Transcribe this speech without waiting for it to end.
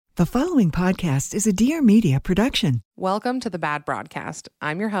The following podcast is a Dear Media production. Welcome to The Bad Broadcast.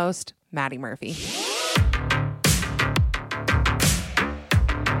 I'm your host, Maddie Murphy. Wait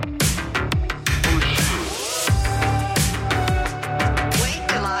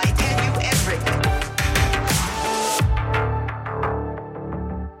till I tell you everything.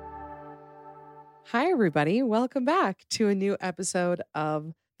 Hi, everybody. Welcome back to a new episode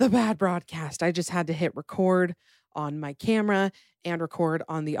of The Bad Broadcast. I just had to hit record on my camera and record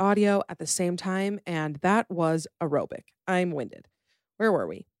on the audio at the same time, and that was aerobic. I'm winded. Where were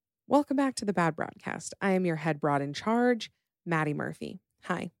we? Welcome back to The Bad Broadcast. I am your head broad in charge, Maddie Murphy.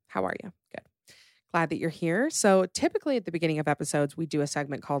 Hi, how are you? Good. Glad that you're here. So typically at the beginning of episodes, we do a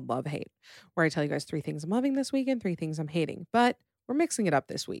segment called Love Hate, where I tell you guys 3 things I'm loving this week and 3 things I'm hating. But we're mixing it up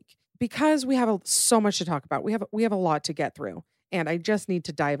this week because we have so much to talk about. We have a lot to get through, and I just need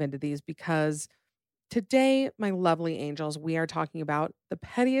to dive into these because today, my lovely angels, we are talking about the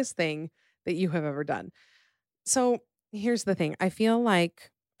pettiest thing that you have ever done. So here's the thing. I feel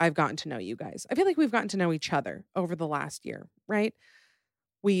like I've gotten to know you guys. I feel like we've gotten to know each other over the last year, right?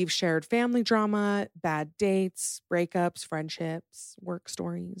 We've shared family drama, bad dates, breakups, friendships, work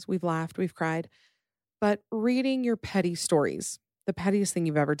stories. We've laughed, we've cried. But reading your petty stories, the pettiest thing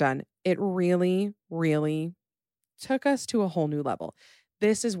you've ever done, it really, really took us to a whole new level.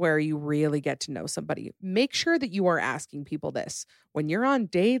 This is where you really get to know somebody. Make sure that you are asking people this. When you're on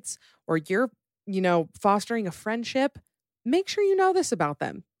dates or you're, fostering a friendship, make sure you know this about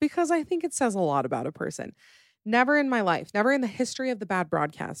them because I think it says a lot about a person. Never in my life, never in the history of The Bad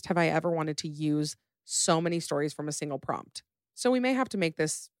Broadcast have I ever wanted to use so many stories from a single prompt. So we may have to make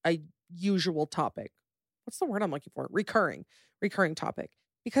this a usual topic. What's the word I'm looking for? Recurring topic.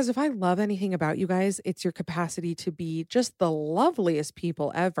 Because if I love anything about you guys, it's your capacity to be just the loveliest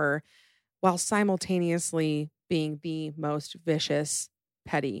people ever while simultaneously being the most vicious,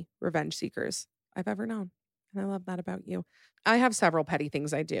 petty revenge seekers I've ever known. And I love that about you. I have several petty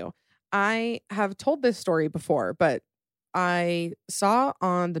things I do. I have told this story before, but I saw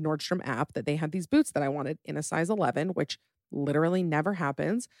on the Nordstrom app that they had these boots that I wanted in a size 11, which literally never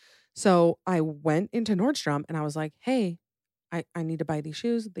happens. So I went into Nordstrom and I was like, hey, I need to buy these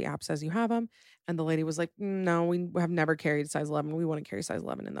shoes. The app says you have them. And the lady was like, no, we have never carried size 11. We wouldn't carry size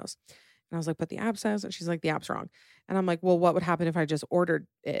 11 in those. And I was like, but the app says, and she's like, the app's wrong. And I'm like, well, what would happen if I just ordered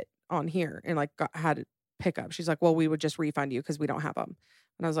it on here and had it pick up? She's like, well, we would just refund you because we don't have them.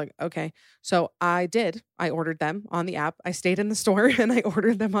 And I was like, okay. So I did. I ordered them on the app. I stayed in the store and I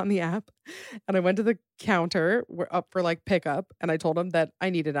ordered them on the app. And I went to the counter. We're up for pickup. And I told them that I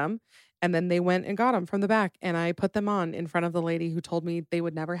needed them. And then they went and got them from the back. And I put them on in front of the lady who told me they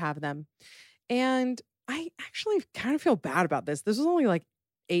would never have them. And I actually kind of feel bad about this. This was only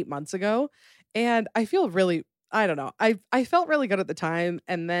 8 months ago. And I feel really, I don't know. I felt really good at the time.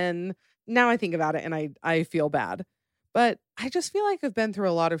 And then now I think about it and I feel bad. But I just feel like I've been through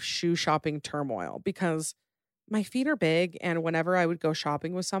a lot of shoe shopping turmoil because my feet are big. And whenever I would go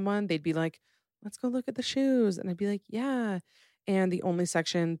shopping with someone, they'd be like, let's go look at the shoes. And I'd be like, yeah. And the only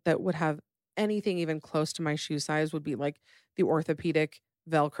section that would have anything even close to my shoe size would be the orthopedic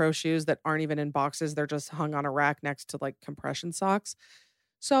Velcro shoes that aren't even in boxes. They're just hung on a rack next to compression socks.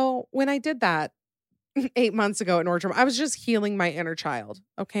 So when I did that 8 months ago at Nordstrom, I was just healing my inner child.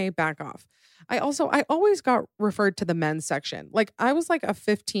 Okay, back off. I always got referred to the men's section. I was like a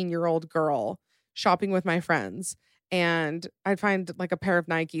 15-year-old girl shopping with my friends. And I'd find a pair of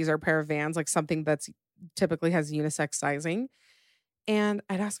Nikes or a pair of Vans, something that's typically has unisex sizing. And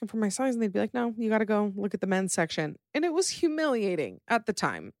I'd ask them for my size and they'd be like, no, you got to go look at the men's section. And it was humiliating at the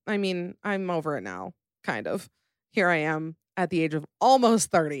time. I mean, I'm over it now, kind of. Here I am at the age of almost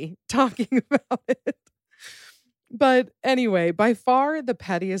 30 talking about it. But anyway, by far the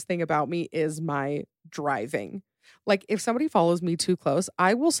pettiest thing about me is my driving. If somebody follows me too close,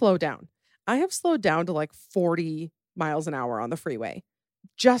 I will slow down. I have slowed down to 40 miles an hour on the freeway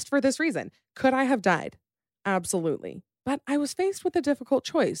just for this reason. Could I have died? Absolutely. But I was faced with a difficult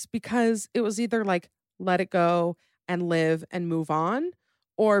choice because it was either let it go and live and move on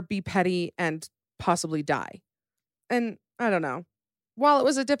or be petty and possibly die. And I don't know. While it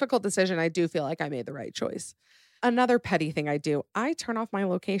was a difficult decision, I do feel like I made the right choice. Another petty thing I do, I turn off my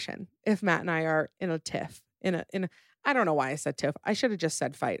location if Matt and I are in a tiff. I don't know why I said tiff. I should have just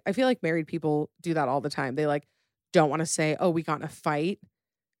said fight. I feel like married people do that all the time. They don't want to say, oh, we got in a fight,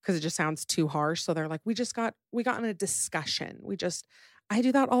 because it just sounds too harsh. So they're like, we got in a discussion. I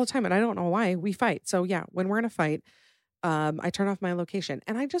do that all the time and I don't know why. We fight. So yeah, when we're in a fight, I turn off my location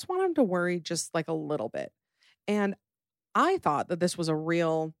and I just want him to worry just a little bit. And I thought that this was a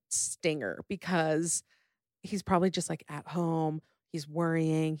real stinger because he's probably just at home. He's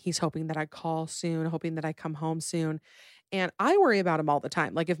worrying. He's hoping that I call soon, hoping that I come home soon. And I worry about him all the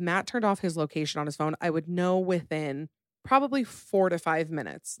time. Like if Matt turned off his location on his phone, I would know within probably 4 to 5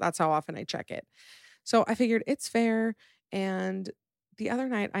 minutes. That's how often I check it. So I figured it's fair. And the other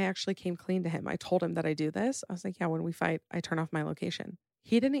night I actually came clean to him. I told him that I do this. I was like, yeah, when we fight, I turn off my location.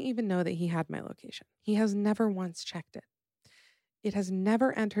 He didn't even know that he had my location. He has never once checked it. It has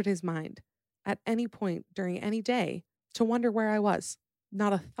never entered his mind at any point during any day to wonder where I was.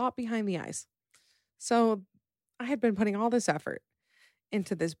 Not a thought behind the eyes. So I had been putting all this effort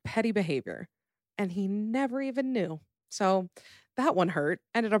into this petty behavior, and he never even knew. So that one hurt.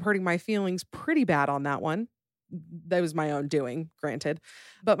 Ended up hurting my feelings pretty bad on that one. That was my own doing, granted.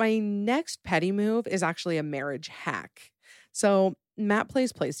 But my next petty move is actually a marriage hack. So Matt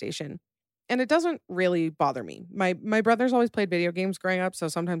plays PlayStation, and it doesn't really bother me. My brothers always played video games growing up, so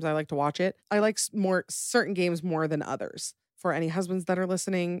sometimes I like to watch it. I like certain games more than others. For any husbands that are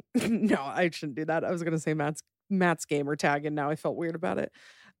listening, no, I shouldn't do that. I was going to say Matt's gamer tag, and now I felt weird about it.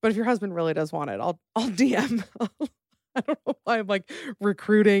 But if your husband really does want it, I'll DM. I don't know why I'm like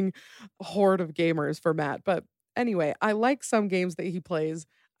recruiting a horde of gamers for Matt. But anyway, I like some games that he plays.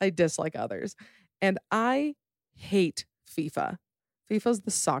 I dislike others. And I hate FIFA. FIFA's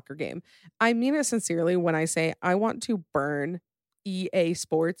the soccer game. I mean it sincerely when I say I want to burn EA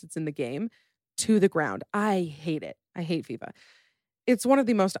Sports, it's in the game, to the ground. I hate it. I hate FIFA. It's one of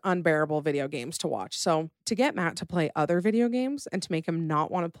the most unbearable video games to watch. So to get Matt to play other video games and to make him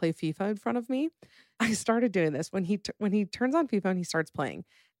not want to play FIFA in front of me, I started doing this when he turns on FIFA and he starts playing.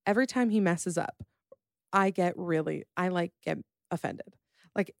 Every time he messes up, I get offended.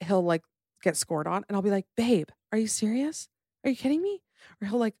 Like he'll like get scored on and I'll be like, babe, are you serious? Are you kidding me? Or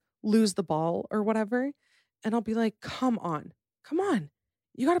he'll like lose the ball or whatever. And I'll be like, come on.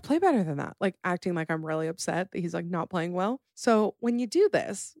 You got to play better than that. Like acting like I'm really upset that he's like not playing well. So when you do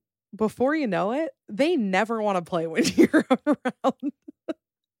this, before you know it, they never want to play when you're around.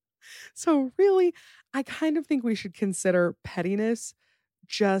 So really, I kind of think we should consider pettiness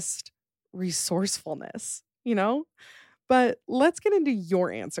just resourcefulness, you know? But let's get into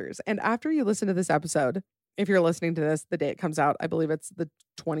your answers. And after you listen to this episode, if you're listening to this the day it comes out, I believe it's the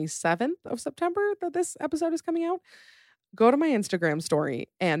 27th of September that this episode is coming out, go to my Instagram story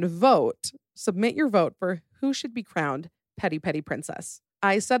and vote. Submit your vote for who should be crowned Petty Petty Princess.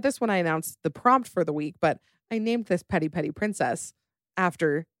 I said this when I announced the prompt for the week, but I named this Petty Petty Princess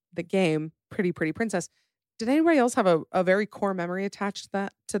after the game Pretty Pretty Princess. Did anybody else have a very core memory attached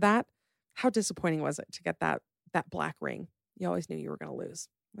to that? How disappointing was it to get that black ring? You always knew you were going to lose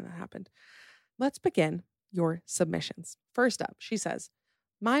when that happened. Let's begin your submissions. First up, she says,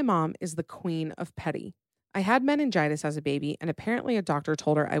 my mom is the queen of petty. I had meningitis as a baby, and apparently a doctor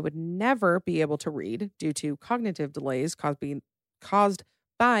told her I would never be able to read due to cognitive delays caused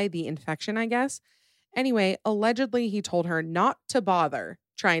by the infection, I guess. Anyway, allegedly he told her not to bother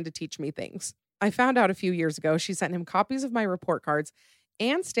trying to teach me things. I found out a few years ago she sent him copies of my report cards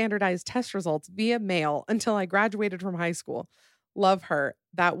and standardized test results via mail until I graduated from high school. Love her.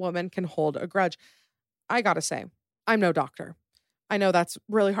 That woman can hold a grudge. I gotta say, I'm no doctor. I know that's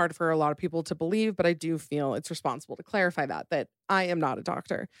really hard for a lot of people to believe, but I do feel it's responsible to clarify that I am not a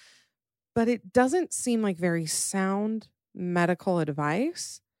doctor. But it doesn't seem like very sound medical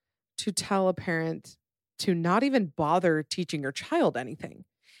advice to tell a parent to not even bother teaching your child anything.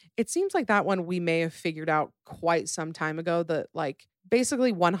 It seems like that one we may have figured out quite some time ago that like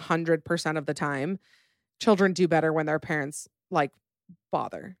basically 100% of the time, children do better when their parents like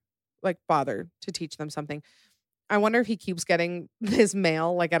bother to teach them something. I wonder if he keeps getting this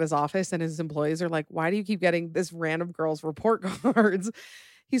mail like at his office and his employees are like, why do you keep getting this random girl's report cards?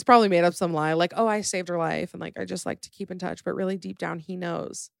 He's probably made up some lie like, oh, I saved her life. And like, I just like to keep in touch. But really deep down, he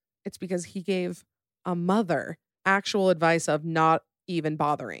knows it's because he gave a mother actual advice of not even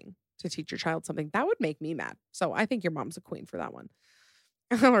bothering to teach your child something. That would make me mad. So I think your mom's a queen for that one.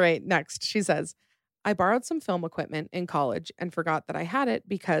 All right. Next, she says, I borrowed some film equipment in college and forgot that I had it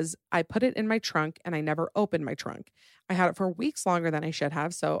because I put it in my trunk and I never opened my trunk. I had it for weeks longer than I should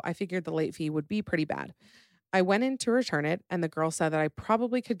have, so I figured the late fee would be pretty bad. I went in to return it and the girl said that I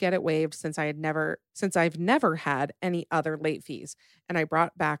probably could get it waived since I've never had any other late fees, and I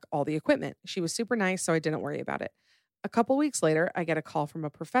brought back all the equipment. She was super nice, so I didn't worry about it. A couple weeks later, I get a call from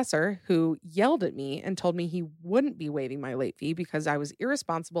a professor who yelled at me and told me he wouldn't be waiving my late fee because I was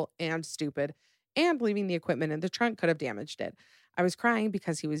irresponsible and stupid, and leaving the equipment in the trunk could have damaged it. I was crying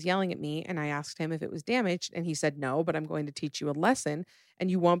because he was yelling at me, and I asked him if it was damaged, and he said, no, but I'm going to teach you a lesson,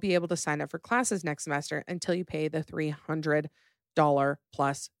 and you won't be able to sign up for classes next semester until you pay the $300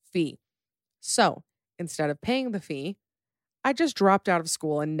 plus fee. So instead of paying the fee, I just dropped out of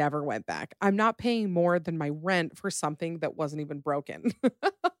school and never went back. I'm not paying more than my rent for something that wasn't even broken.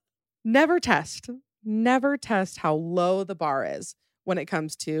 Never test how low the bar is when it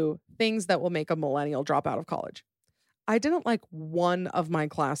comes to things that will make a millennial drop out of college. I didn't like one of my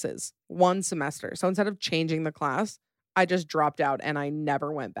classes, one semester. So instead of changing the class, I just dropped out and I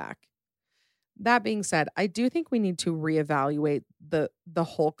never went back. That being said, I do think we need to reevaluate the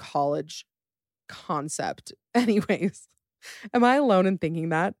whole college concept anyways. Am I alone in thinking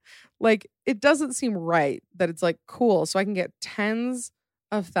that? Like, it doesn't seem right that it's like, cool, so I can get tens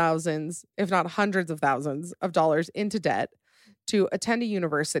of thousands, if not hundreds of thousands of dollars into debt to attend a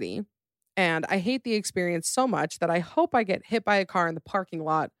university. And I hate the experience so much that I hope I get hit by a car in the parking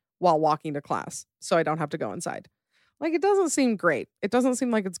lot while walking to class so I don't have to go inside. Like, it doesn't seem great. It doesn't seem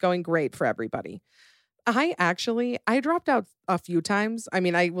like it's going great for everybody. I dropped out a few times. I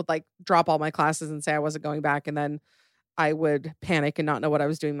mean, I would like drop all my classes and say I wasn't going back, and then I would panic and not know what I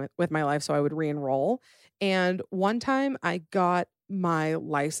was doing with my life, so I would re-enroll. And one time I got my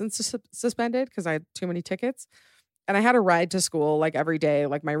license suspended because I had too many tickets. And I had a ride to school like every day.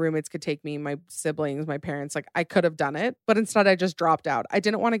 Like my roommates could take me, my siblings, my parents. Like I could have done it, but instead I just dropped out. I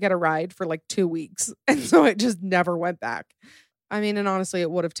didn't want to get a ride for like 2 weeks. And so I just never went back. I mean, and honestly,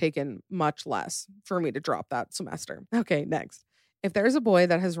 it would have taken much less for me to drop that semester. Okay, next. If there's a boy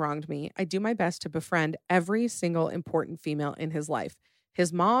that has wronged me, I do my best to befriend every single important female in his life.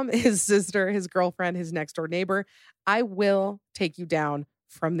 His mom, his sister, his girlfriend, his next door neighbor. I will take you down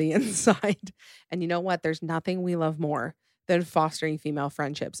from the inside. And you know what? There's nothing we love more than fostering female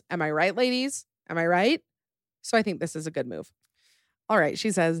friendships. Am I right, ladies? Am I right? So I think this is a good move. All right.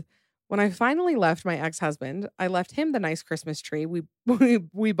 She says, when I finally left my ex-husband, I left him the nice Christmas tree we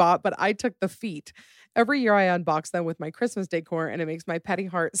bought, but I took the feet. Every year I unbox them with my Christmas decor, and it makes my petty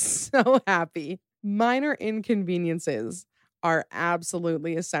heart so happy. Minor inconveniences are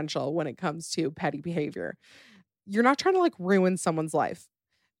absolutely essential when it comes to petty behavior. You're not trying to like ruin someone's life.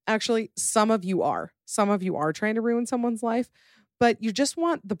 Actually, some of you are. Some of you are trying to ruin someone's life, but you just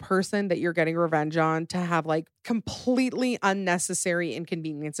want the person that you're getting revenge on to have like completely unnecessary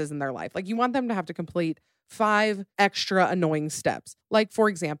inconveniences in their life. Like you want them to have to complete 5 extra annoying steps. Like, for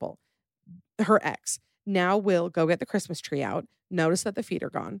example, her ex now will go get the Christmas tree out, notice that the feet are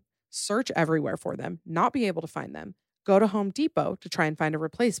gone, search everywhere for them, not be able to find them, go to Home Depot to try and find a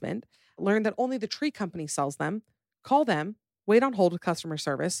replacement, learn that only the tree company sells them, call them, wait on hold with customer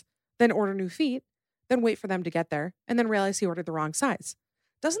service, then order new feet, then wait for them to get there, and then realize he ordered the wrong size.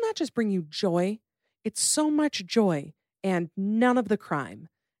 Doesn't that just bring you joy? It's so much joy and none of the crime.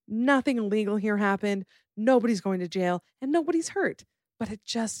 Nothing illegal here happened. Nobody's going to jail and nobody's hurt. But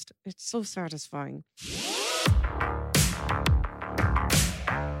it's so satisfying.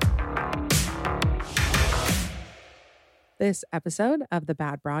 This episode of The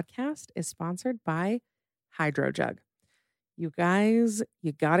Bad Broadcast is sponsored by HydroJug. You guys,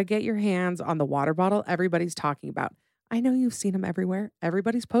 you got to get your hands on the water bottle everybody's talking about. I know you've seen them everywhere.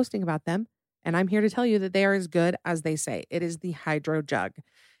 Everybody's posting about them. And I'm here to tell you that they are as good as they say. It is the HydroJug.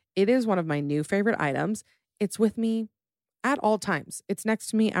 It is one of my new favorite items. It's with me at all times. It's next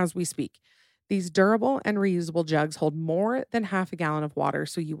to me as we speak. These durable and reusable jugs hold more than half a gallon of water,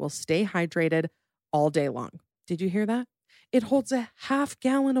 so you will stay hydrated all day long. Did you hear that? It holds a half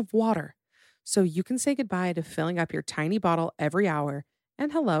gallon of water, so you can say goodbye to filling up your tiny bottle every hour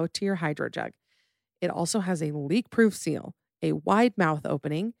and hello to your HydroJug. It also has a leak-proof seal, a wide mouth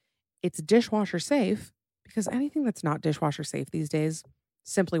opening. It's dishwasher safe because anything that's not dishwasher safe these days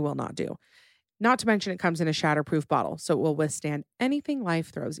simply will not do. Not to mention it comes in a shatterproof bottle, so it will withstand anything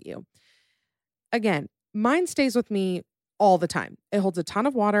life throws at you. Again, mine stays with me all the time. It holds a ton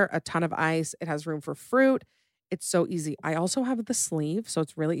of water, a ton of ice. It has room for fruit. It's so easy. I also have the sleeve, so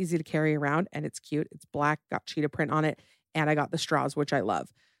it's really easy to carry around, and it's cute. It's black, got cheetah print on it, and I got the straws, which I love.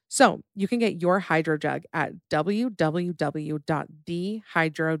 So you can get your HydroJug at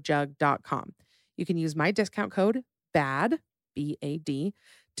www.thehydrojug.com. You can use my discount code BAD, B-A-D,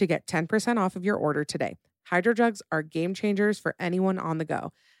 to get 10% off of your order today. HydroJugs are game changers for anyone on the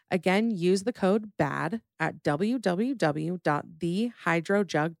go. Again, use the code BAD at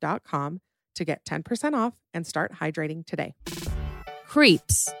www.thehydrojug.com to get 10% off and start hydrating today.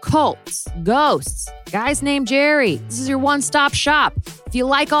 Creeps, cults, ghosts, guys named Jerry. This is your one-stop shop. If you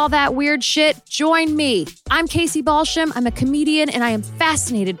like all that weird shit, join me. I'm Casey Balsham. I'm a comedian, and I am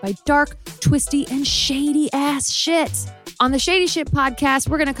fascinated by dark, twisty, and shady-ass shit. On the Shady Shit podcast,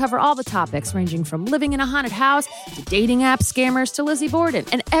 we're going to cover all the topics ranging from living in a haunted house to dating app scammers to Lizzie Borden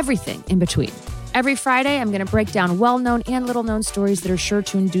and everything in between. Every Friday, I'm going to break down well-known and little-known stories that are sure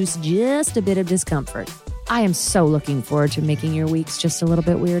to induce just a bit of discomfort. I am so looking forward to making your weeks just a little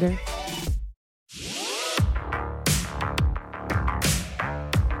bit weirder.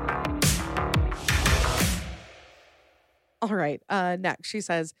 All right. Next, she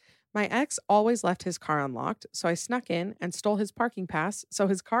says, my ex always left his car unlocked, so I snuck in and stole his parking pass, so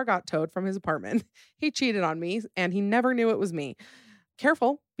his car got towed from his apartment. He cheated on me, and he never knew it was me.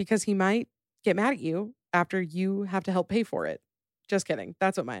 Careful, because he might get mad at you after you have to help pay for it. Just kidding.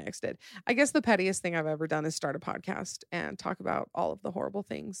 That's what my ex did. I guess the pettiest thing I've ever done is start a podcast and talk about all of the horrible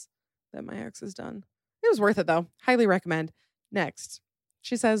things that my ex has done. It was worth it, though. Highly recommend. Next.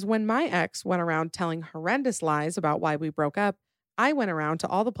 She says, when my ex went around telling horrendous lies about why we broke up, I went around to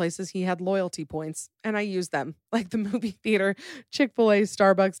all the places he had loyalty points and I used them, like the movie theater, Chick-fil-A,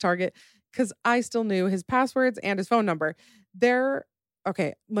 Starbucks, Target, because I still knew his passwords and his phone number.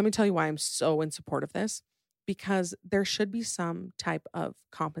 Okay, let me tell you why I'm so in support of this, because there should be some type of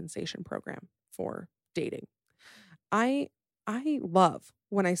compensation program for dating. I love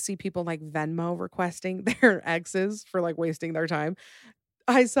when I see people like Venmo requesting their exes for like wasting their time.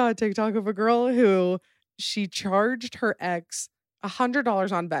 I saw a TikTok of a girl who she charged her ex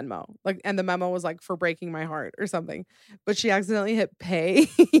 $100 on Venmo, and the memo was like, for breaking my heart or something, but she accidentally hit pay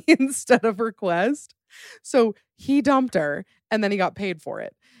instead of request. So he dumped her and then he got paid for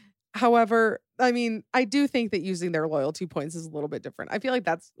it. However, I mean, I do think that using their loyalty points is a little bit different. I feel like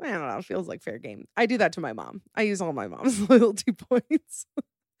that's, I don't know, feels like fair game. I do that to my mom. I use all my mom's loyalty points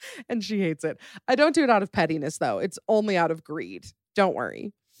and she hates it. I don't do it out of pettiness though. It's only out of greed. Don't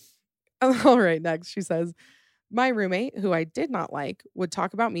worry. All right, next she says, my roommate, who I did not like, would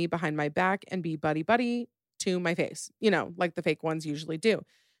talk about me behind my back and be buddy-buddy to my face, like the fake ones usually do.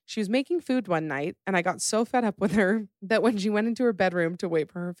 She was making food one night, and I got so fed up with her that when she went into her bedroom to wait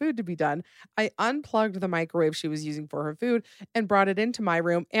for her food to be done, I unplugged the microwave she was using for her food and brought it into my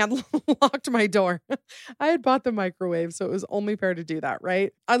room and locked my door. I had bought the microwave, so it was only fair to do that,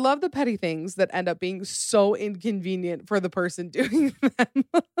 right? I love the petty things that end up being so inconvenient for the person doing them.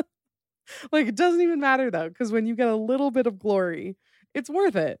 Like, it doesn't even matter, though, because when you get a little bit of glory, it's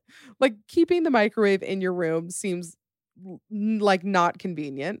worth it. Like, keeping the microwave in your room seems like not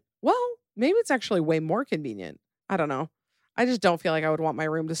convenient. Well, maybe it's actually way more convenient. I don't know. I just don't feel like I would want my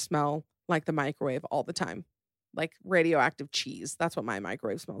room to smell like the microwave all the time. Like radioactive cheese. That's what my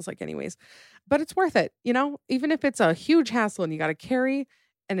microwave smells like anyways. But it's worth it, even if it's a huge hassle and you got to carry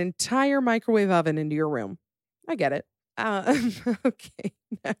an entire microwave oven into your room. I get it. Okay,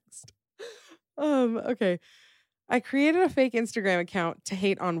 next. Okay. I created a fake Instagram account to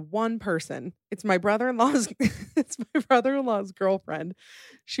hate on one person. It's my brother-in-law's girlfriend.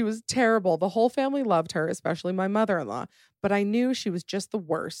 She was terrible. The whole family loved her, especially my mother-in-law, but I knew she was just the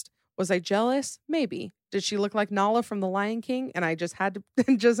worst. Was I jealous? Maybe. Did she look like Nala from The Lion King and I just had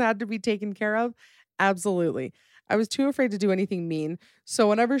to be taken care of? Absolutely. I was too afraid to do anything mean, so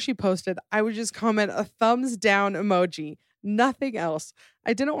whenever she posted, I would just comment a thumbs down emoji. Nothing else.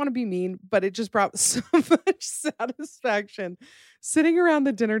 I didn't want to be mean, but it just brought so much satisfaction sitting around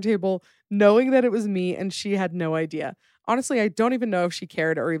the dinner table, knowing that it was me and she had no idea. Honestly, I don't even know if she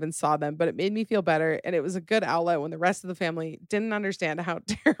cared or even saw them, but it made me feel better. And it was a good outlet when the rest of the family didn't understand how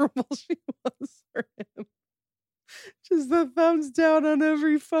terrible she was for him. Just the thumbs down on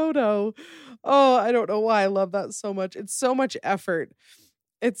every photo. Oh, I don't know why I love that so much. It's so much effort.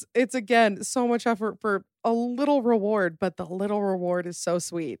 It's again, so much effort for a little reward, but the little reward is so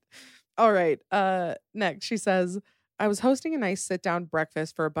sweet. All right. Next, she says, I was hosting a nice sit down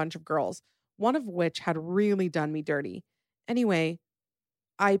breakfast for a bunch of girls, one of which had really done me dirty. Anyway,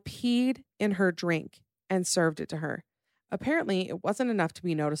 I peed in her drink and served it to her. Apparently, it wasn't enough to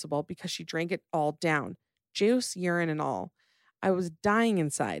be noticeable because she drank it all down, juice, urine, and all. I was dying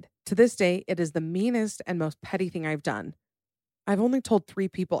inside. To this day, it is the meanest and most petty thing I've done. I've only told 3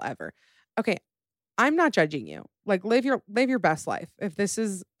 people ever. Okay, I'm not judging you. Like, live your best life if this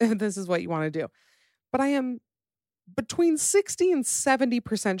is what you want to do. But I am between 60 and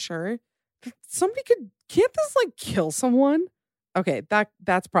 70% sure that somebody can't this like kill someone? Okay,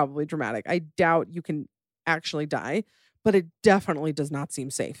 that's probably dramatic. I doubt you can actually die, but it definitely does not seem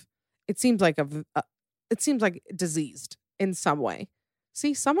safe. It seems like diseased in some way.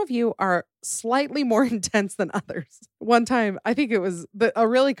 See, some of you are slightly more intense than others. One time, I think it was a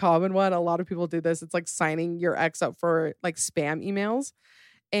really common one. A lot of people do this. It's like signing your ex up for like spam emails.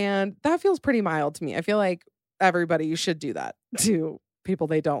 And that feels pretty mild to me. I feel like everybody should do that to people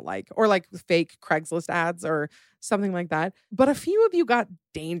they don't like, or like fake Craigslist ads or something like that. But a few of you got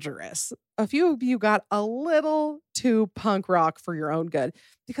dangerous. A few of you got a little too punk rock for your own good,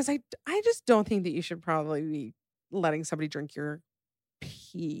 because I just don't think that you should probably be letting somebody drink your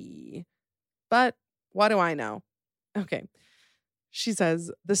pee. But What do I know? Okay. She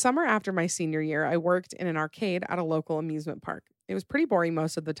says, the summer after my senior year, I worked in an arcade at a local amusement park. It was pretty boring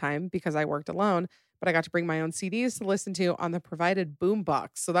most of the time because I worked alone, but I got to bring my own CDs to listen to on the provided boombox.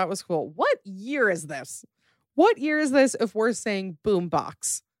 So that was cool. What year is this? What year is this if we're saying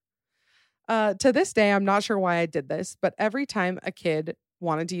boombox? To this day, I'm not sure why I did this, but every time a kid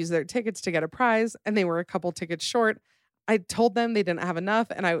wanted to use their tickets to get a prize and they were a couple tickets short, I told them they didn't have enough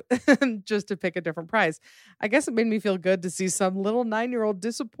and I just to pick a different prize. I guess it made me feel good to see some little 9-year-old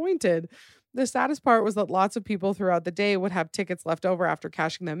disappointed. The saddest part was that lots of people throughout the day would have tickets left over after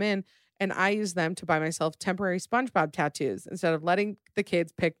cashing them in, and I used them to buy myself temporary SpongeBob tattoos instead of letting the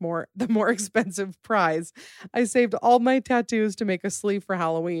kids pick the more expensive prize. I saved all my tattoos to make a sleeve for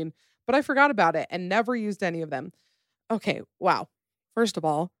Halloween, but I forgot about it and never used any of them. Okay, wow. First of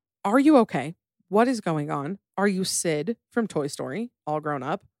all, are you okay? What is going on? Are you Sid from Toy Story, all grown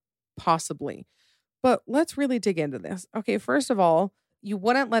up? Possibly. But let's really dig into this. Okay, first of all, you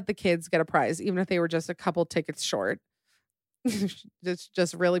wouldn't let the kids get a prize, even if they were just a couple tickets short.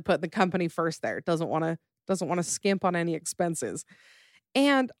 just really putting the company first there. Doesn't want to skimp on any expenses.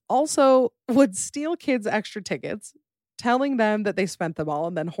 And also would steal kids' extra tickets, telling them that they spent them all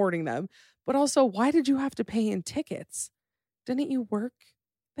and then hoarding them. But also, why did you have to pay in tickets? Didn't you work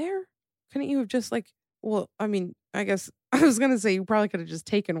there? Couldn't you have just I guess I was going to say you probably could have just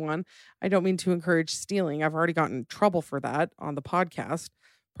taken one. I don't mean to encourage stealing. I've already gotten in trouble for that on the podcast.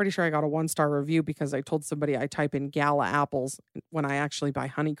 Pretty sure I got a 1-star review because I told somebody I type in Gala apples when I actually buy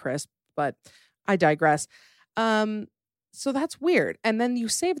Honeycrisp, but I digress. So that's weird. And then you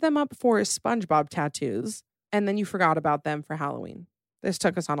save them up for SpongeBob tattoos, and then you forgot about them for Halloween. This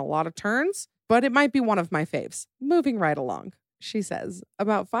took us on a lot of turns, but it might be one of my faves. Moving right along. She says,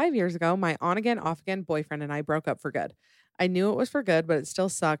 about 5 years ago, my on-again, off-again boyfriend and I broke up for good. I knew it was for good, but it still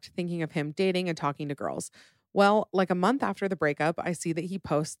sucked thinking of him dating and talking to girls. Well, like a month after the breakup, I see that he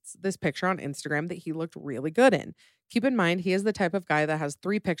posts this picture on Instagram that he looked really good in. Keep in mind, he is the type of guy that has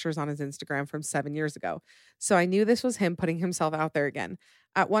 3 pictures on his Instagram from 7 years ago. So I knew this was him putting himself out there again.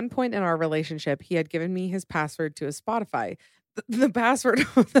 At one point in our relationship, he had given me his password to his Spotify. The password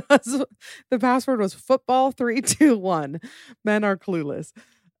was football321. Men are clueless.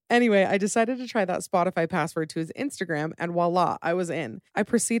 Anyway, I decided to try that Spotify password to his Instagram, and voila, I was in. I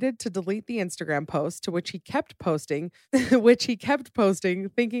proceeded to delete the Instagram post, to which he kept posting,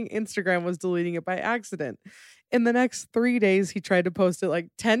 thinking Instagram was deleting it by accident. In the next 3 days, he tried to post it like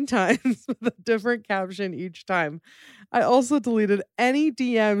 10 times with a different caption each time. I also deleted any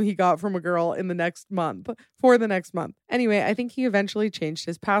DM he got from a girl for the next month. Anyway, I think he eventually changed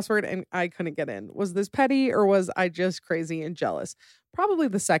his password and I couldn't get in. Was this petty or was I just crazy and jealous? Probably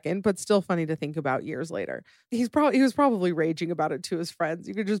the second, but still funny to think about years later. He was probably raging about it to his friends.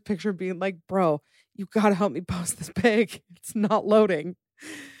 You could just picture him being like, bro, you gotta help me post this pic. It's not loading.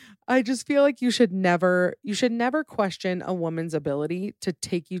 I just feel like you should never question a woman's ability to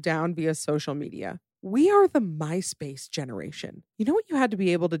take you down via social media. We are the MySpace generation. You know what you had to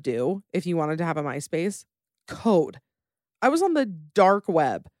be able to do if you wanted to have a MySpace? Code. I was on the dark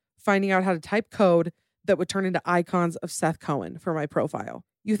web finding out how to type code that would turn into icons of Seth Cohen for my profile.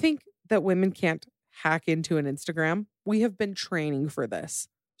 You think that women can't hack into an Instagram? We have been training for this.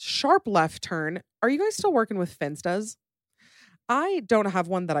 Sharp left turn. Are you guys still working with Finstas? I don't have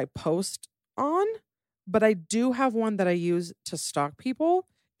one that I post on, but I do have one that I use to stalk people.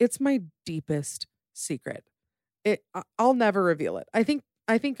 It's my deepest secret. I'll never reveal it. I think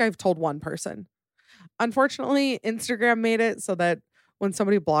I've told one person. Unfortunately, Instagram made it so that when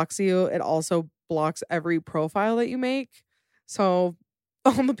somebody blocks you, it also blocks every profile that you make. So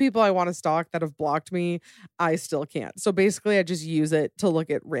all the people I want to stalk that have blocked me, I still can't. So basically, I just use it to look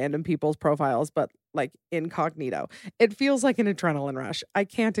at random people's profiles, but like incognito. It feels like an adrenaline rush. I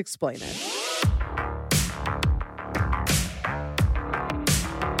can't explain it.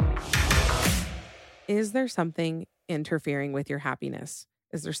 Is there something interfering with your happiness?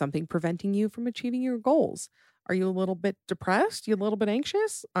 Is there something preventing you from achieving your goals? Are you a little bit depressed? You a little bit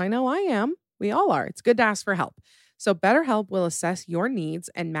anxious? I know I am. We all are. It's good to ask for help. So BetterHelp will assess your needs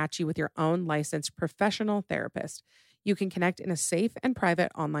and match you with your own licensed professional therapist. You can connect in a safe and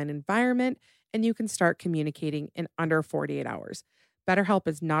private online environment, and you can start communicating in under 48 hours. BetterHelp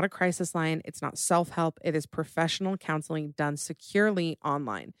is not a crisis line. It's not self-help. It is professional counseling done securely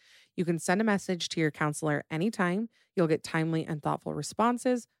online. You can send a message to your counselor anytime. You'll get timely and thoughtful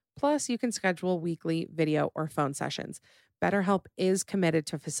responses. Plus, you can schedule weekly video or phone sessions. BetterHelp is committed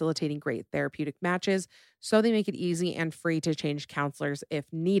to facilitating great therapeutic matches, so they make it easy and free to change counselors if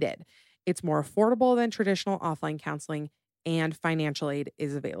needed. It's more affordable than traditional offline counseling, and financial aid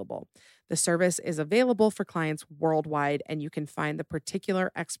is available. The service is available for clients worldwide, and you can find the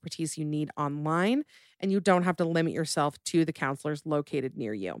particular expertise you need online, and you don't have to limit yourself to the counselors located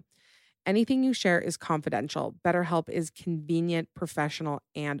near you. Anything you share is confidential. BetterHelp is convenient, professional,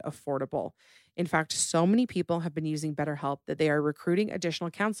 and affordable. In fact, so many people have been using BetterHelp that they are recruiting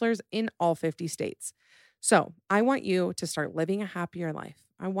additional counselors in all 50 states. So I want you to start living a happier life.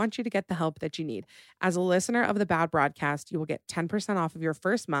 I want you to get the help that you need. As a listener of the Bad Broadcast, you will get 10% off of your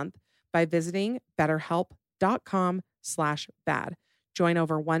first month by visiting betterhelp.com/bad. Join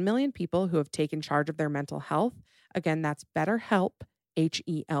over 1 million people who have taken charge of their mental health. Again, that's BetterHelp,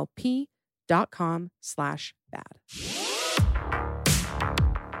 HELP.com/bad.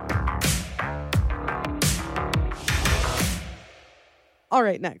 All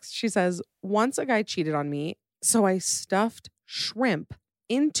right, next. She says, once a guy cheated on me, so I stuffed shrimp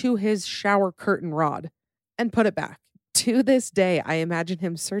into his shower curtain rod and put it back. To this day, I imagine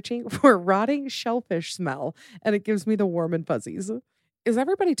him searching for rotting shellfish smell, and it gives me the warm and fuzzies. Is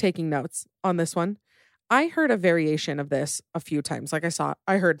everybody taking notes on this one? I heard a variation of this a few times.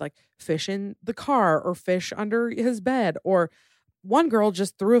 I heard like fish in the car or fish under his bed, or one girl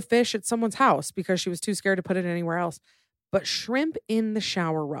just threw a fish at someone's house because she was too scared to put it anywhere else. But shrimp in the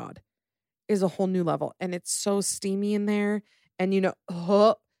shower rod is a whole new level, and it's so steamy in there. And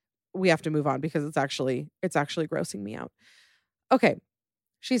we have to move on because it's actually grossing me out. Okay.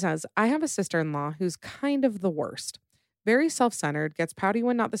 She says, I have a sister-in-law who's kind of the worst. Very self-centered, gets pouty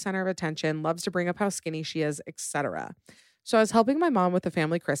when not the center of attention, loves to bring up how skinny she is, etc. So I was helping my mom with the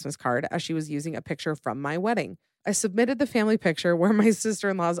family Christmas card as she was using a picture from my wedding. I submitted the family picture where my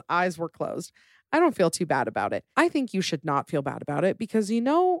sister-in-law's eyes were closed. I don't feel too bad about it. I think you should not feel bad about it because,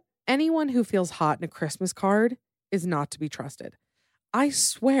 anyone who feels hot in a Christmas card is not to be trusted. I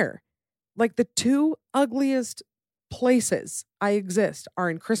swear, like the two ugliest places I exist are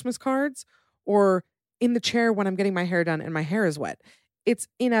in Christmas cards or in the chair when I'm getting my hair done and my hair is wet. It's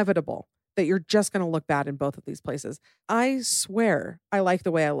inevitable that you're just going to look bad in both of these places. I swear I like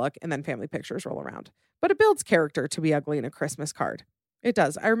the way I look, and then family pictures roll around. But it builds character to be ugly in a Christmas card. It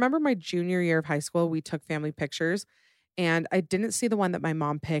does. I remember my junior year of high school, we took family pictures, and I didn't see the one that my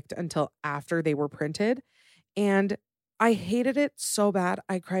mom picked until after they were printed. And I hated it so bad,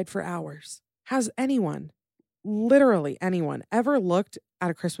 I cried for hours. Has anyone, literally anyone, ever looked at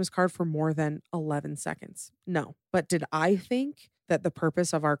a Christmas card for more than 11 seconds? No. But did I think that the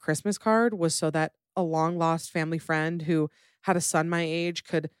purpose of our Christmas card was so that a long lost family friend who had a son my age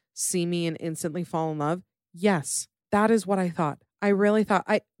could see me and instantly fall in love? Yes, that is what I thought. I really thought,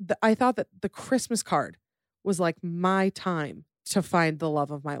 I thought that the Christmas card was like my time to find the love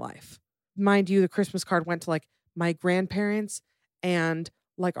of my life. Mind you, the Christmas card went to like my grandparents and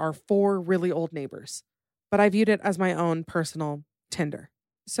like our 4 really old neighbors. But I viewed it as my own personal Tinder.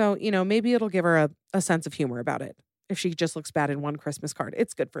 So, maybe it'll give her a sense of humor about it. If she just looks bad in one Christmas card,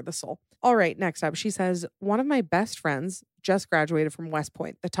 it's good for the soul. All right, next up, she says, one of my best friends just graduated from West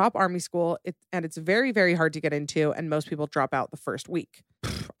Point, the top Army school, and it's very, very hard to get into, and most people drop out the first week.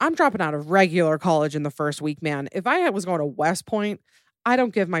 I'm dropping out of regular college in the first week, man. If I was going to West Point, I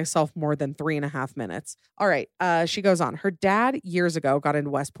don't give myself more than 3.5 minutes. All right. She goes on. Her dad years ago got into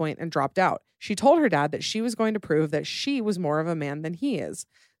West Point and dropped out. She told her dad that she was going to prove that she was more of a man than he is.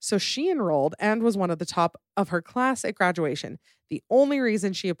 So she enrolled and was one of the top of her class at graduation. The only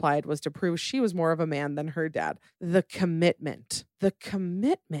reason she applied was to prove she was more of a man than her dad. The commitment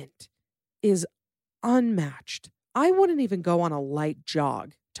is unmatched. I wouldn't even go on a light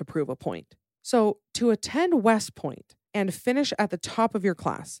jog to prove a point. So to attend West Point and finish at the top of your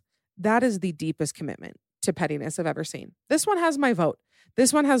class, that is the deepest commitment to pettiness I've ever seen. This one has my vote.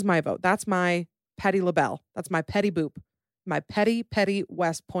 That's my petty LaBelle. That's my petty boop. My petty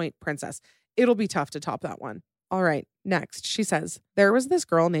West Point princess. It'll be tough to top that one. All right, next. She says, there was this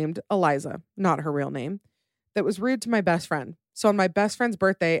girl named Eliza, not her real name, that was rude to my best friend. So on my best friend's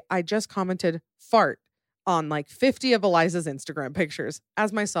birthday, I just commented fart on like 50 of Eliza's Instagram pictures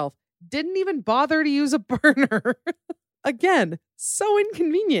as myself. Didn't even bother to use a burner. Again, so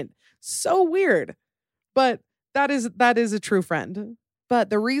inconvenient, so weird. But that is a true friend. But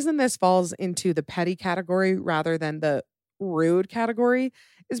the reason this falls into the petty category rather than the rude category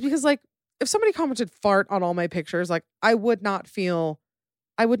is because, like, if somebody commented fart on all my pictures, like, I would not feel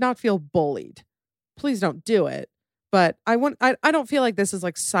bullied. Please don't do it. But I don't feel like this is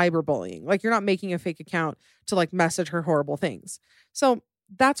like cyberbullying. Like, you're not making a fake account to like message her horrible things. So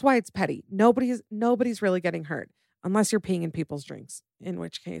that's why it's petty. Nobody's really getting hurt unless you're peeing in people's drinks, in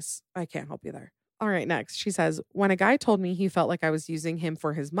which case I can't help you there. All right, next. She says, when a guy told me he felt like I was using him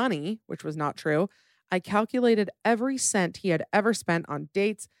for his money, which was not true, I calculated every cent he had ever spent on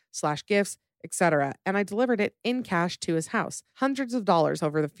dates / gifts, etc., and I delivered it in cash to his house, hundreds of dollars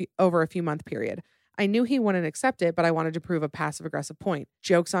over a few month period. I knew he wouldn't accept it, but I wanted to prove a passive-aggressive point.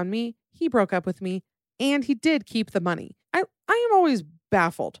 Joke's on me, he broke up with me, and he did keep the money. I am always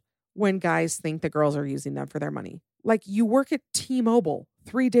baffled when guys think that girls are using them for their money. Like, you work at T-Mobile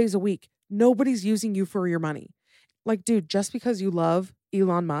 3 days a week. Nobody's using you for your money. Like, dude, just because you love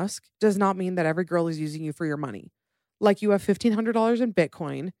Elon Musk does not mean that every girl is using you for your money. Like, you have $1,500 in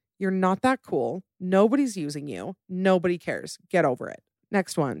Bitcoin. You're not that cool. Nobody's using you. Nobody cares. Get over it.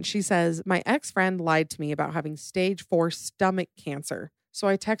 Next one. She says, my ex-friend lied to me about having stage 4 stomach cancer. So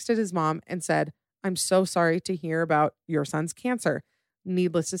I texted his mom and said, I'm so sorry to hear about your son's cancer.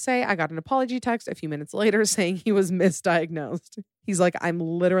 Needless to say, I got an apology text a few minutes later saying he was misdiagnosed. He's like, I'm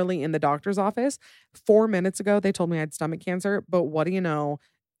literally in the doctor's office. 4 minutes ago, they told me I had stomach cancer, but what do you know?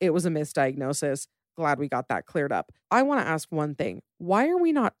 It was a misdiagnosis. Glad we got that cleared up. I want to ask one thing. Why are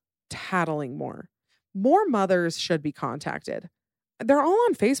we not tattling more? More mothers should be contacted. They're all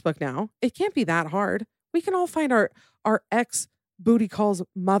on Facebook now. It can't be that hard. We can all find our ex booty calls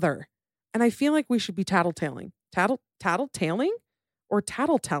mother. And I feel like we should be tattletaling. Tattletaling? Or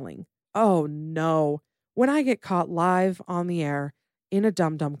tattletelling. Oh no. When I get caught live on the air in a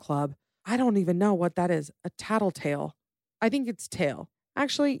dum-dum club, I don't even know what that is. A tattletale. I think it's tail.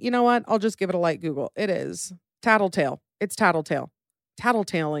 Actually, you know what? I'll just give it a light Google. It is tattletale. It's tattletale.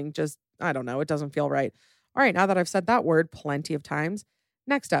 Tattletailing just, I don't know. It doesn't feel right. All right. Now that I've said that word plenty of times.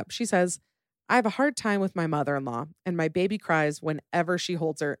 Next up, she says, I have a hard time with my mother-in-law and my baby cries whenever she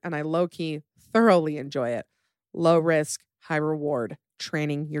holds her and I low-key thoroughly enjoy it. Low risk, high reward,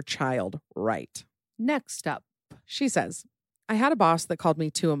 training your child right. Next up, she says, I had a boss that called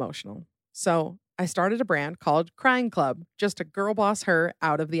me too emotional. So I started a brand called Crying Club, just to girl boss her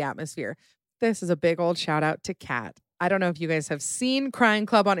out of the atmosphere. This is a big old shout out to Kat. I don't know if you guys have seen Crying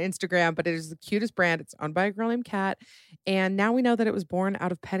Club on Instagram, but it is the cutest brand. It's owned by a girl named Kat. And now we know that it was born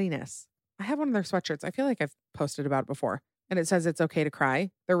out of pettiness. I have one of their sweatshirts. I feel like I've posted about it before. And it says it's okay to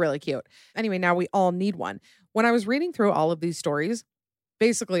cry. They're really cute. Anyway, now we all need one. When I was reading through all of these stories,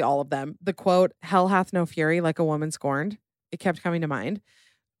 basically all of them, the quote, hell hath no fury like a woman scorned, it kept coming to mind,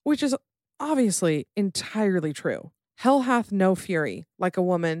 which is obviously entirely true. Hell hath no fury like a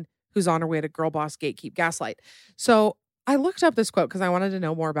woman who's on her way to girl boss gatekeep gaslight. So I looked up this quote because I wanted to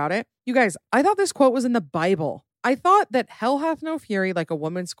know more about it. You guys, I thought this quote was in the Bible. I thought that hell hath no fury like a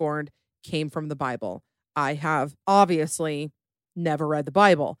woman scorned came from the Bible. I have obviously never read the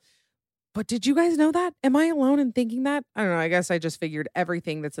Bible. But did you guys know that? Am I alone in thinking that? I don't know. I guess I just figured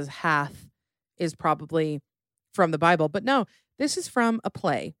everything that says hath is probably from the Bible. But no, this is from a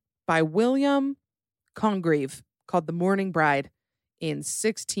play by William Congreve called The Mourning Bride in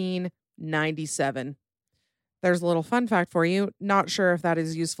 1697. There's a little fun fact for you. Not sure if that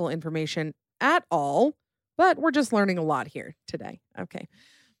is useful information at all, but we're just learning a lot here today. Okay.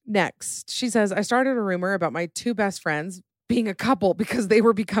 Next, she says, I started a rumor about my two best friends being a couple because they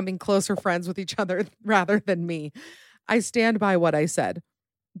were becoming closer friends with each other rather than me. I stand by what I said.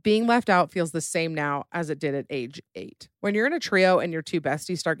 Being left out feels the same now as it did at age 8. When you're in a trio and your two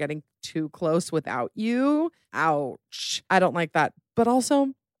besties start getting too close without you, ouch. I don't like that. But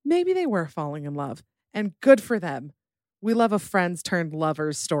also, maybe they were falling in love. And good for them. We love a friends turned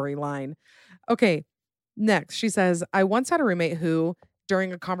lovers storyline. Okay, next, she says, I once had a roommate who,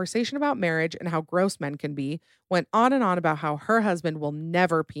 during a conversation about marriage and how gross men can be, went on and on about how her husband will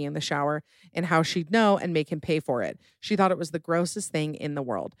never pee in the shower and how she'd know and make him pay for it. She thought it was the grossest thing in the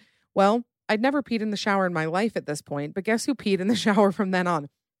world. Well, I'd never peed in the shower in my life at this point, but guess who peed in the shower from then on?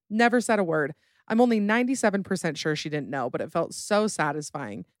 Never said a word. I'm only 97% sure she didn't know, but it felt so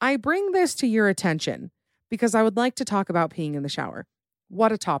satisfying. I bring this to your attention because I would like to talk about peeing in the shower.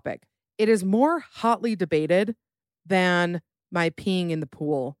 What a topic. It is more hotly debated than my peeing in the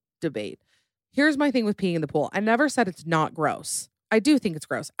pool debate. Here's my thing with peeing in the pool. I never said it's not gross. I do think it's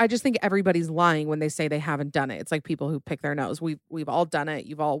gross. I just think everybody's lying when they say they haven't done it. It's like people who pick their nose. We've all done it.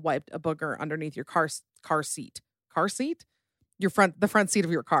 You've all wiped a booger underneath your car seat. Car seat? The front seat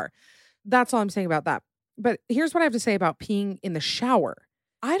of your car. That's all I'm saying about that. But here's what I have to say about peeing in the shower.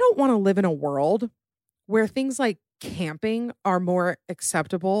 I don't want to live in a world where things like camping are more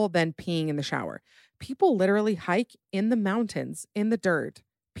acceptable than peeing in the shower. People literally hike in the mountains, in the dirt,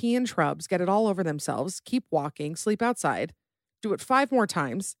 pee in shrubs, get it all over themselves, keep walking, sleep outside, do it 5 more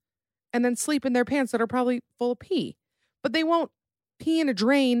times, and then sleep in their pants that are probably full of pee. But they won't pee in a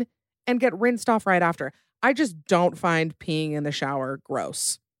drain and get rinsed off right after. I just don't find peeing in the shower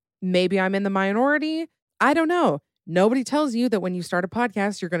gross. Maybe I'm in the minority. I don't know. Nobody tells you that when you start a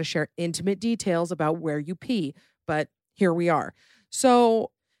podcast, you're going to share intimate details about where you pee, but here we are.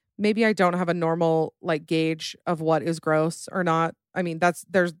 So maybe I don't have a normal like gauge of what is gross or not. I mean,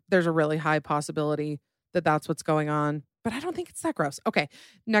 there's a really high possibility that that's what's going on, but I don't think it's that gross. Okay,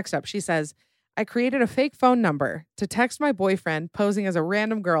 next up, she says, I created a fake phone number to text my boyfriend posing as a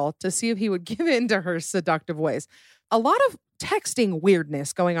random girl to see if he would give in to her seductive ways. A lot of texting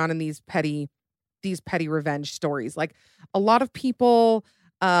weirdness going on in these petty revenge stories. Like a lot of people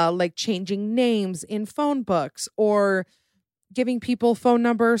like changing names in phone books or giving people phone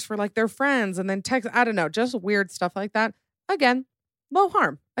numbers for like their friends and then text. I don't know, just weird stuff like that. Again, low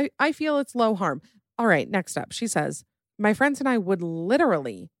harm. I feel it's low harm. All right, next up, she says, my friends and I would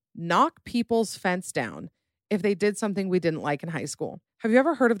literally knock people's fence down if they did something we didn't like in high school. Have you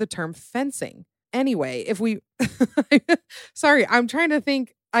ever heard of the term fencing? Anyway, if we, sorry, I'm trying to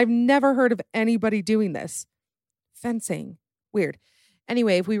think. I've never heard of anybody doing this. Fencing. Weird.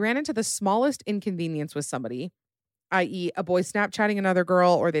 Anyway, if we ran into the smallest inconvenience with somebody, i.e. a boy Snapchatting another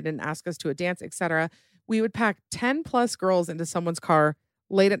girl or they didn't ask us to a dance, etc., we would pack 10 plus girls into someone's car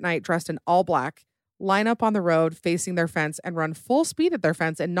late at night dressed in all black, line up on the road facing their fence and run full speed at their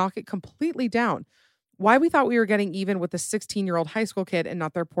fence and knock it completely down. Why we thought we were getting even with a 16-year-old high school kid and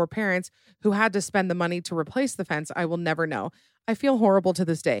not their poor parents who had to spend the money to replace the fence, I will never know. I feel horrible to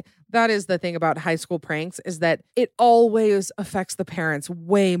this day. That is the thing about high school pranks, is that it always affects the parents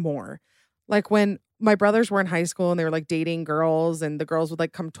way more. Like when my brothers were in high school and they were like dating girls and the girls would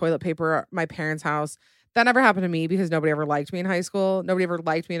like come toilet paper at my parents' house. That never happened to me because nobody ever liked me in high school. Nobody ever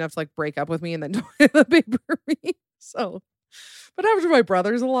liked me enough to like break up with me and then toilet paper me. So, but happened to my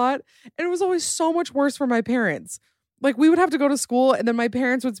brothers a lot. And it was always so much worse for my parents. Like we would have to go to school and then my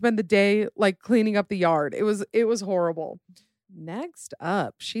parents would spend the day like cleaning up the yard. It was horrible. Next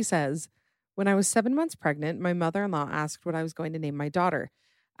up, she says, when I was 7 months pregnant, my mother-in-law asked what I was going to name my daughter.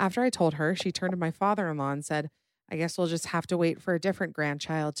 After I told her, she turned to my father-in-law and said, I guess we'll just have to wait for a different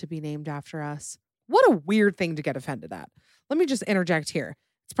grandchild to be named after us. What a weird thing to get offended at. Let me just interject here.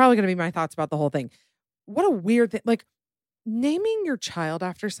 It's probably going to be my thoughts about the whole thing. What a weird thing. Like naming your child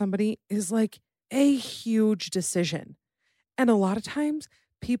after somebody is like a huge decision. And a lot of times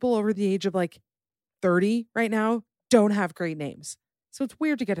people over the age of like 30 right now don't have great names. So it's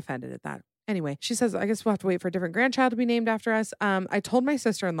weird to get offended at that. Anyway, she says, I guess we'll have to wait for a different grandchild to be named after us. I told my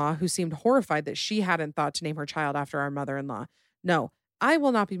sister-in-law, who seemed horrified that she hadn't thought to name her child after our mother-in-law. No, I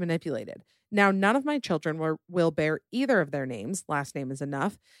will not be manipulated. Now, none of my children will bear either of their names. Last name is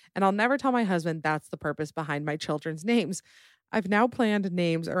enough. And I'll never tell my husband that's the purpose behind my children's names. I've now planned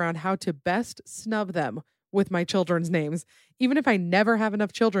names around how to best snub them with my children's names. Even if I never have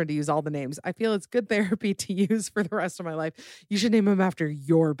enough children to use all the names, I feel it's good therapy to use for the rest of my life. You should name them after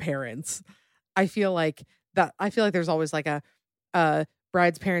your parents. I feel like there's always like a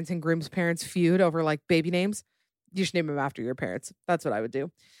bride's parents and groom's parents feud over like baby names. You should name them after your parents. That's what I would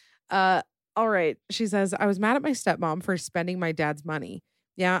do. All right. She says, I was mad at my stepmom for spending my dad's money.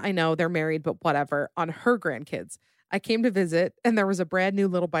 Yeah, I know they're married, but whatever, on her grandkids. I came to visit and there was a brand new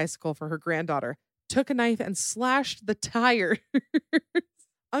little bicycle for her granddaughter. Took a knife and slashed the tire.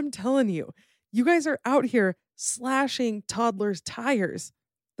 I'm telling you, you guys are out here slashing toddlers' tires.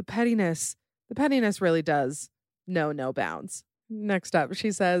 The pettiness really does know no bounds. Next up,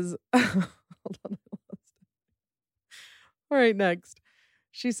 she says, hold on. All right, next.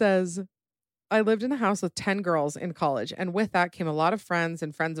 She says, I lived in a house with 10 girls in college, and with that came a lot of friends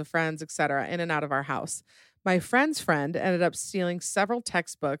and friends of friends, etc., in and out of our house. My friend's friend ended up stealing several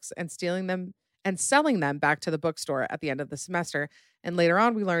textbooks and stealing them and selling them back to the bookstore at the end of the semester. And later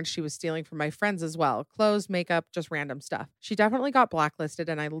on, we learned she was stealing from my friends as well. Clothes, makeup, just random stuff. She definitely got blacklisted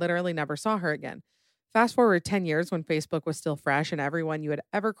and I literally never saw her again. Fast forward 10 years when Facebook was still fresh and everyone you had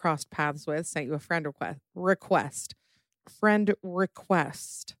ever crossed paths with sent you a friend request. Friend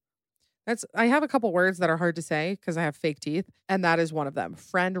request. I have a couple words that are hard to say because I have fake teeth, and that is one of them.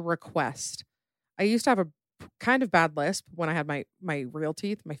 Friend request. I used to have a kind of bad lisp when I had my real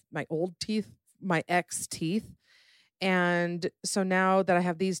teeth, my old teeth, my ex teeth. And so now that I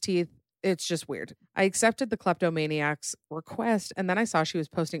have these teeth, it's just weird. I accepted the kleptomaniac's request, and then I saw she was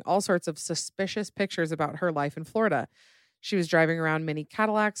posting all sorts of suspicious pictures about her life in Florida. She was driving around mini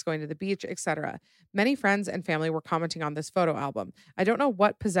Cadillacs, going to the beach, etc. Many friends and family were commenting on this photo album. I don't know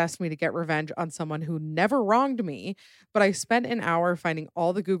what possessed me to get revenge on someone who never wronged me, but I spent an hour finding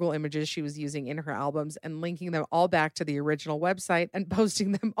all the Google images she was using in her albums and linking them all back to the original website and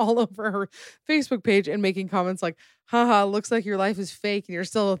posting them all over her Facebook page and making comments like, haha, looks like your life is fake and you're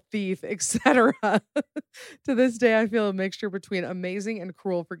still a thief, etc. To this day, I feel a mixture between amazing and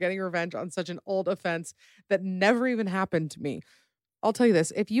cruel for getting revenge on such an old offense that never even happened to me. I'll tell you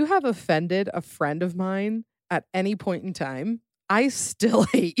this, if you have offended a friend of mine at any point in time, I still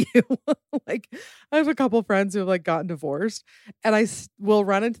hate you. Like, I have a couple friends who have like gotten divorced, and I will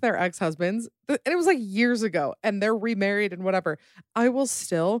run into their ex-husbands, and it was like years ago, and they're remarried and whatever. I will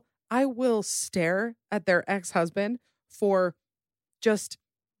stare at their ex-husband for just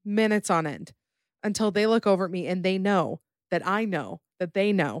minutes on end until they look over at me and they know that I know that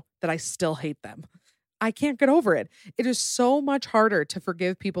they know that I still hate them. I can't get over it. It is so much harder to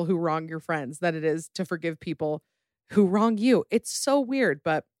forgive people who wrong your friends than it is to forgive people who wrong you. It's so weird,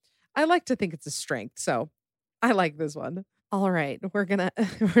 but I like to think it's a strength. So I like this one. All right, we're gonna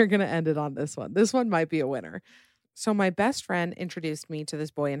end it on this one. This one might be a winner. So my best friend introduced me to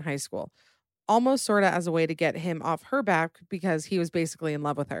this boy in high school, almost sort of as a way to get him off her back because he was basically in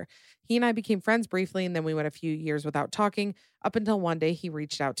love with her. He and I became friends briefly, and then we went a few years without talking up until one day he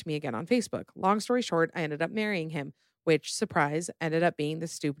reached out to me again on Facebook. Long story short, I ended up marrying him, which, surprise, ended up being the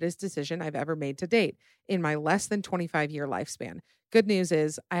stupidest decision I've ever made to date in my less than 25-year lifespan. Good news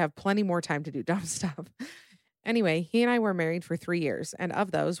is I have plenty more time to do dumb stuff. Anyway, he and I were married for 3 years, and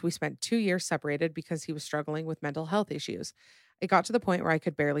of those, we spent 2 years separated because he was struggling with mental health issues. It got to the point where I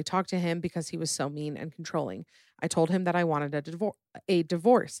could barely talk to him because he was so mean and controlling. I told him that I wanted a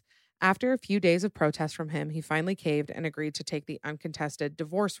divorce. After a few days of protest from him, he finally caved and agreed to take the uncontested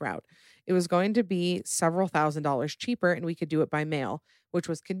divorce route. It was going to be several $1,000s cheaper, and we could do it by mail, which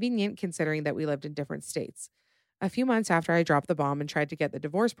was convenient considering that we lived in different states. A few months after I dropped the bomb and tried to get the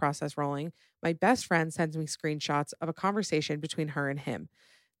divorce process rolling, my best friend sends me screenshots of a conversation between her and him.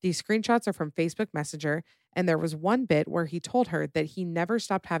 These screenshots are from Facebook Messenger, and there was one bit where he told her that he never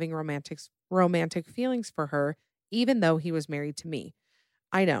stopped having romantic feelings for her, even though he was married to me.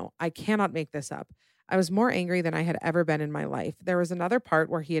 I know, I cannot make this up. I was more angry than I had ever been in my life. There was another part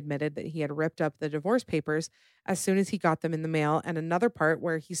where he admitted that he had ripped up the divorce papers as soon as he got them in the mail, and another part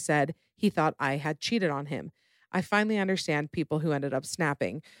where he said he thought I had cheated on him. I finally understand people who ended up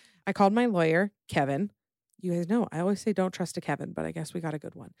snapping. I called my lawyer, Kevin. You guys know, I always say don't trust a Kevin, but I guess we got a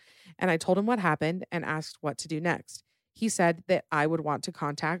good one. And I told him what happened and asked what to do next. He said that I would want to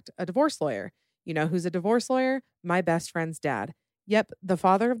contact a divorce lawyer. You know who's a divorce lawyer? My best friend's dad. Yep, the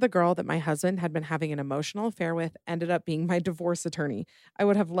father of the girl that my husband had been having an emotional affair with ended up being my divorce attorney. I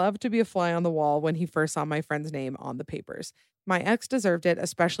would have loved to be a fly on the wall when he first saw my friend's name on the papers. My ex deserved it,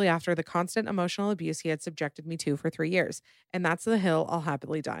 especially after the constant emotional abuse he had subjected me to for 3 years. And that's the hill I'll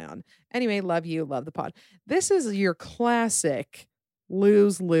happily die on. Anyway, love you, love the pod. This is your classic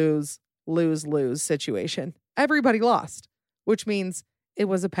lose situation. Everybody lost, which means it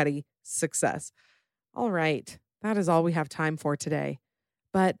was a petty success. All right. That is all we have time for today.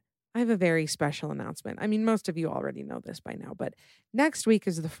 But I have a very special announcement. I mean, most of you already know this by now, but next week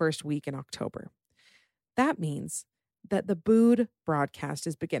is the first week in October. That means that the Booed broadcast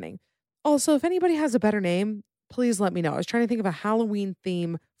is beginning. Also, if anybody has a better name, please let me know. I was trying to think of a Halloween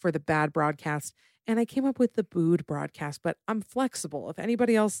theme for the Bad broadcast, and I came up with the Booed broadcast, but I'm flexible. If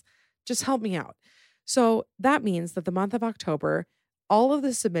anybody else, just help me out. So that means that the month of October, all of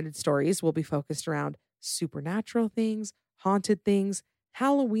the submitted stories will be focused around supernatural things, haunted things,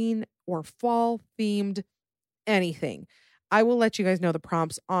 Halloween or fall themed anything. I will let you guys know the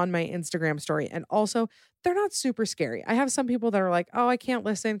prompts on my Instagram story. And also, they're not super scary. I have some people that are like, oh, I can't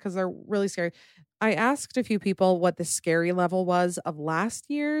listen because they're really scary. I asked a few people what the scary level was of last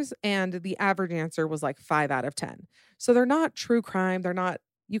year's, and the average answer was like 5 out of 10. So they're not true crime. They're not,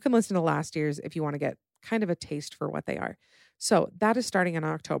 you can listen to last year's if you want to get kind of a taste for what they are. So that is starting in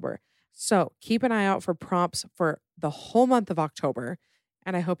October. So keep an eye out for prompts for the whole month of October.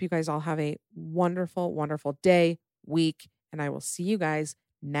 And I hope you guys all have a wonderful, wonderful day, week, and I will see you guys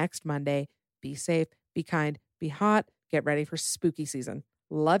next Monday. Be safe, be kind, be hot, get ready for spooky season.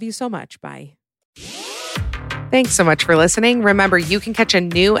 Love you so much. Bye. Thanks so much for listening. Remember, you can catch a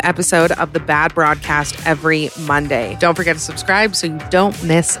new episode of The Bad Broadcast every Monday. Don't forget to subscribe so you don't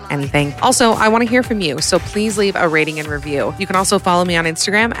miss anything. Also, I want to hear from you, so please leave a rating and review. You can also follow me on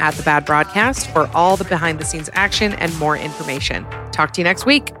Instagram at The Bad Broadcast for all the behind-the-scenes action and more information. Talk to you next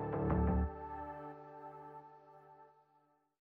week.